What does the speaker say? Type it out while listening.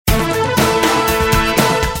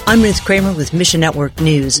I'm Ruth Kramer with Mission Network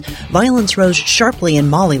News. Violence rose sharply in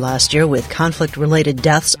Mali last year, with conflict-related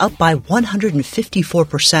deaths up by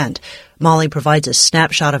 154%. Mali provides a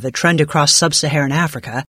snapshot of a trend across Sub-Saharan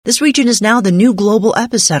Africa. This region is now the new global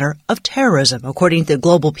epicenter of terrorism, according to the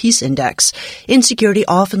Global Peace Index. Insecurity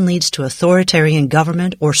often leads to authoritarian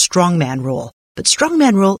government or strongman rule. But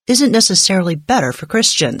strongman rule isn't necessarily better for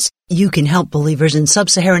Christians. You can help believers in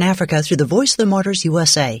Sub-Saharan Africa through the Voice of the Martyrs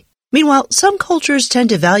USA. Meanwhile, some cultures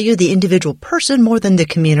tend to value the individual person more than the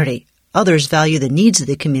community. Others value the needs of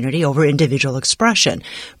the community over individual expression.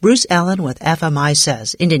 Bruce Allen with FMI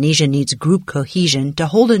says Indonesia needs group cohesion to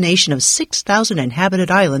hold a nation of 6,000 inhabited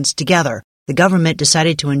islands together. The government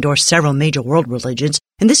decided to endorse several major world religions,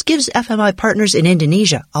 and this gives FMI partners in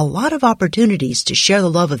Indonesia a lot of opportunities to share the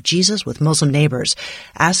love of Jesus with Muslim neighbors.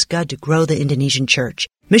 Ask God to grow the Indonesian church.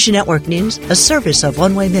 Mission Network News, a service of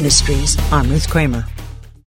One Way Ministries. I'm Ruth Kramer.